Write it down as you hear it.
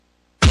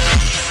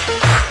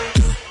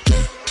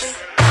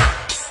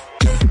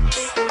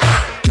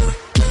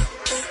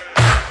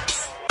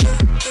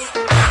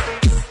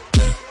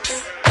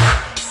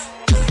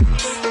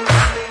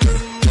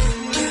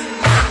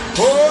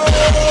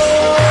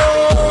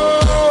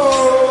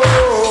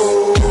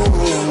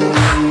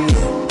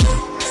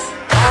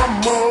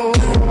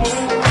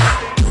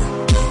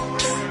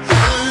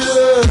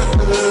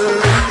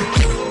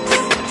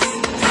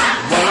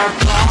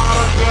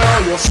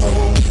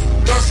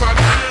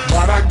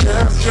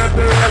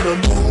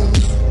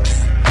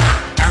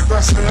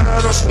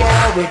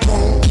it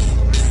goes.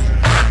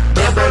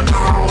 Baby,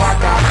 now I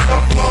got the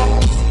flow,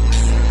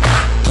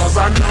 'cause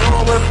I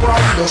know it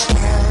from the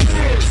start.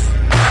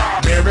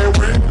 Baby,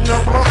 when you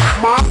broke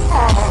my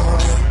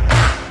heart,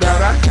 that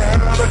I had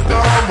to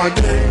come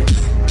again.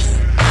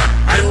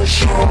 I'm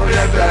sure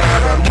you're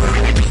that I'm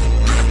winning.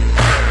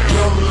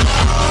 Your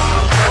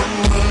love for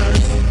me.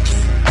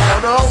 All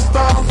those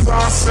times I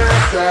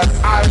said that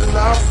I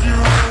love you.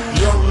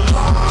 Your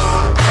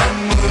love for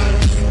me.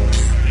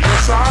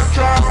 Yes, I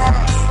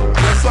tried.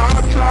 Yes, I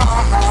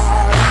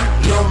tried.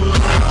 Your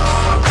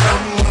love for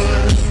me.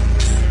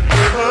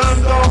 Even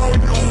though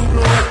you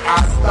know I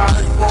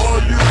died for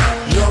you.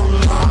 Your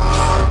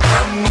love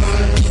for me.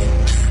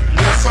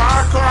 Yes, I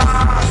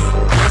cried.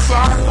 Yes,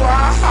 I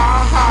cried.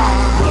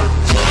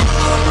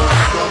 Return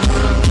after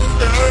me.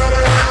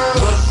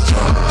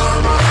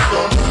 Return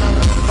after me.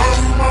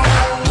 Come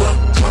on,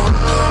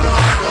 return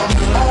after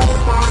me. Oh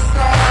my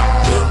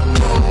God, you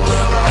know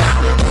that I've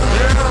been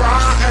here.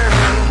 I am.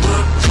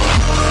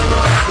 Return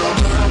after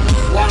me.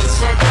 Once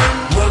again,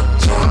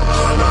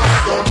 return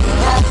after me.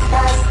 Up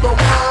off the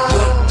world.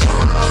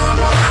 Return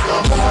after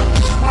me.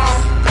 Watch my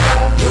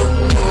phone. You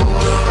know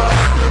that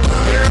I've been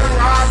here.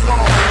 I go.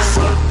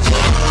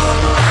 Return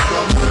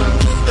after me.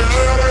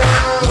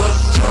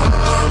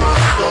 Return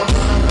after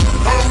me.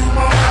 Come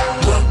on,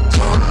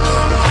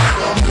 return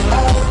after me.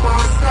 Oh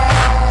my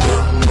God, you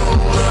know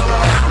that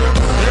I've been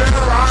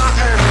here. I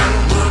am.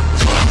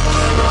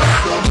 Return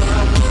after me.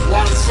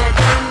 Once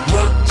again,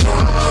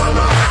 return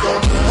after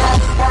me.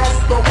 Up off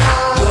the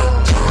world.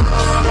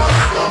 Return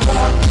after me.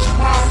 Watch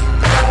my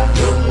phone.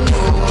 You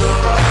know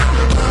that I've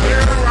been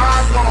here. I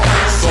go.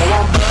 So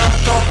I'm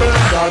back up in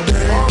the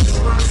dance,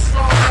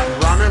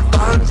 running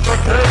bands to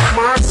take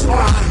my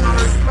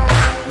smile,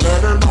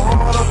 letting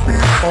all the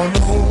people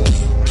know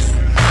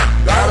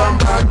that I'm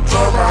back to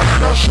rock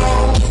the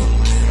show.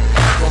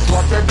 'Cause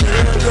what they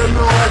did, you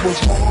know was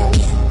wrong,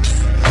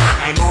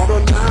 and all the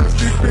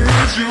nasty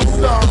things you've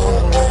done.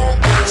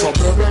 So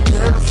baby,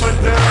 listen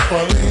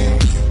carefully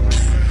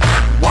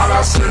while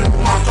I sing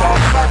my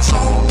comeback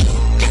song.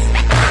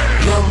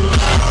 Your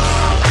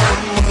love for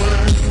me.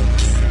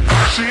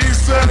 She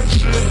said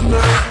she'd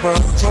never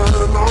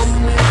turn on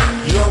me.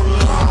 Your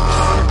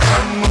love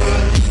for me.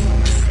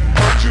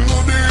 But you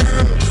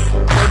did.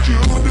 But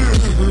you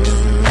did.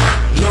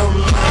 Your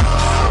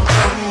love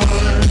for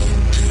me.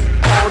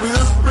 All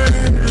this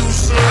pain you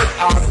said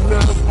I'd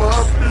never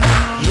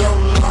feel. Your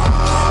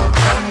love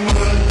for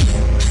me.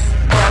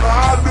 But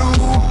I do.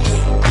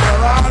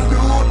 But I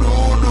do.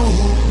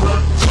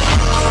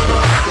 Return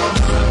after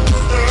me.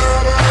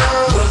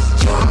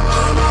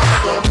 Return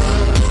after me.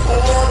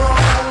 Hold on.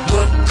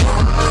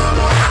 Return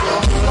after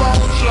me.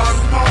 Don't you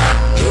know?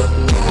 You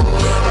know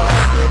that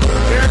I've been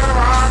here.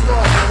 I go.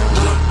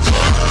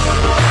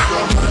 Return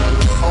after me.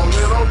 A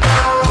little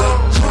girl.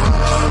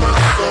 Return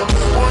after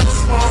me. Once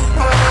more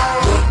pearl.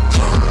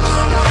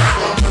 Return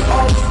after me.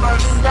 Up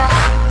and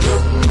down. You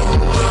know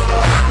that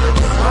I've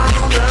been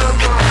round and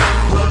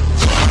round.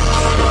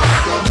 Return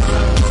after me.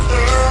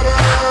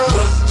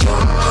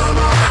 Return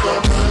after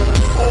me.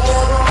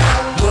 Hold on.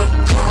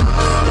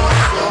 Return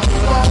after me.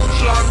 Don't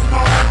you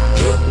know?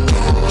 You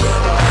know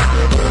that I've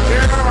been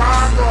here. I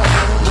go.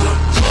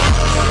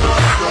 Return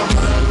after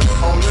me.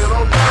 A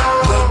little girl.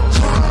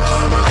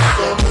 Return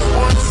after me.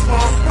 Once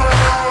more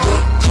pearl.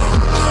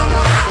 Return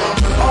after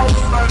me.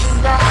 Up and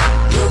down.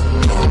 You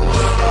know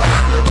that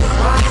I've been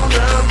round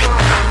and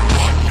round.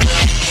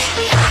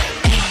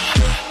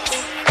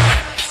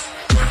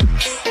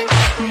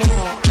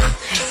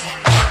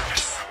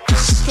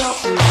 Stop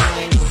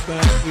lying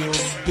about your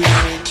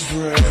big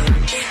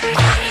brain.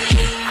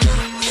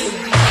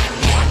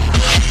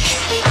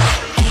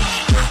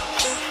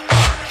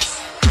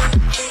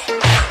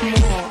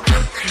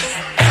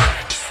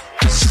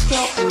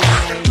 Stop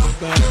lying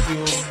about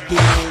your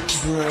big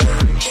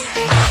brain.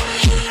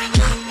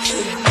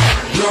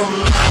 Your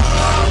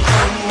love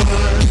for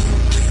me.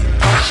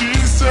 She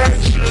said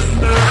she'd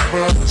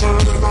never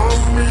turn on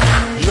me.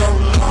 Your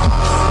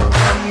love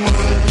for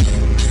me.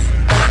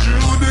 But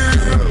you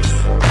did.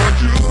 But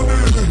you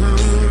did.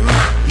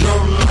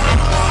 Your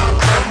love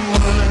for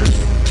me.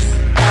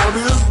 All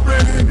this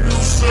pain you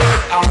said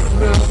I'd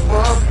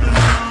never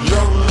feel.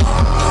 Your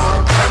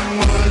love for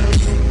me.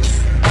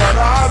 But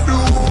I do.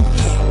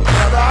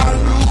 But I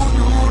do.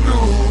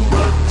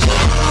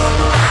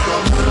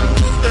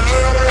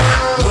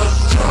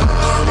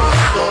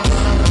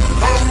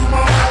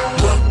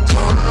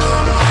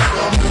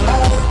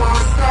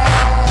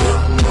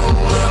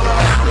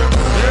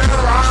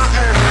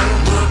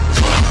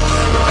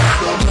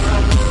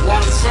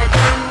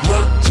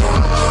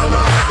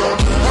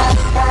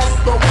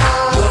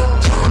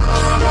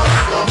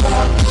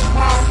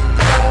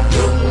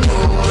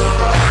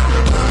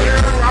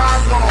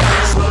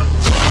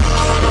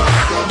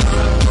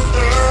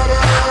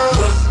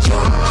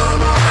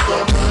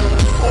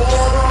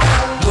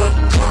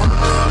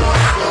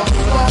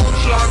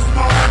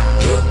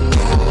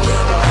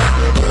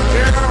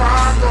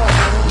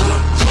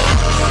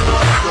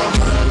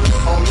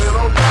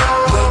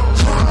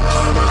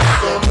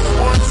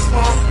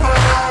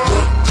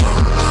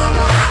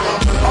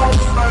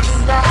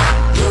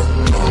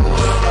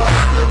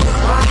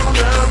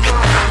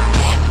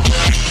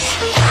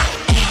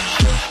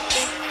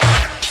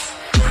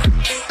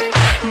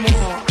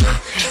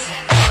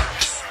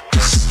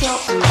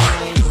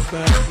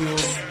 that your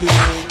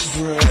big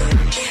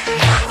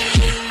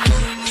brain.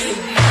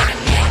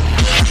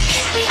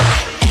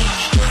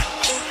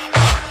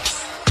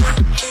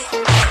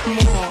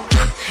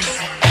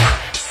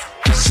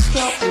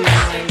 Stop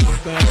lying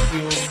about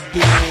your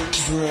big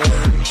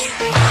brain.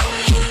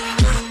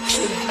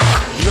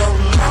 Your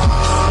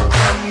love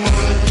and me,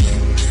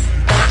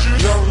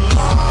 your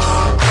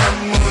love and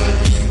me,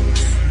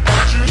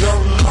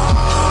 your love and me, your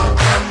love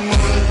and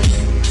me,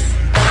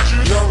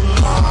 your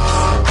love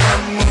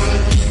and me,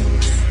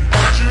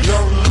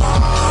 your love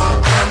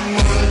and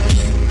me,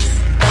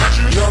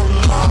 your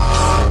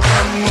love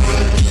and me.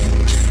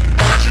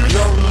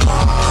 Your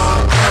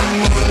love and me,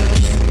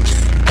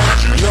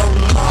 your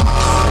love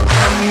and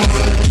me,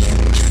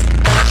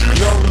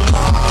 your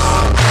love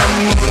and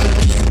me,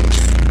 your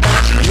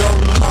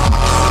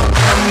love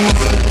and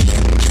me,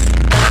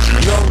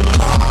 your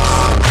love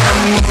and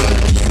me,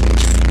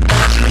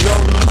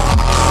 your love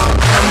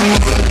and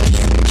me,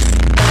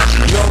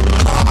 your love and me, your love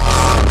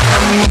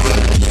and me, your love and me.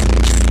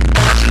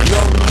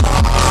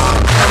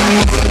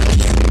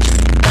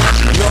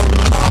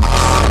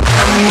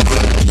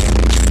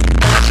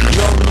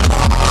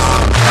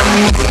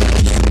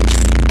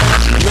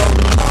 Your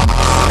love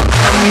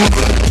and me,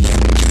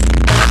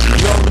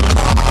 your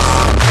love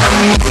and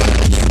me,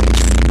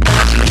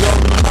 your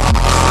love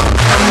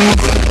and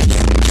me,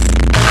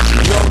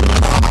 your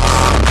love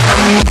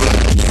and me,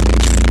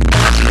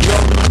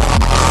 your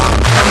love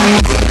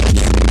and me.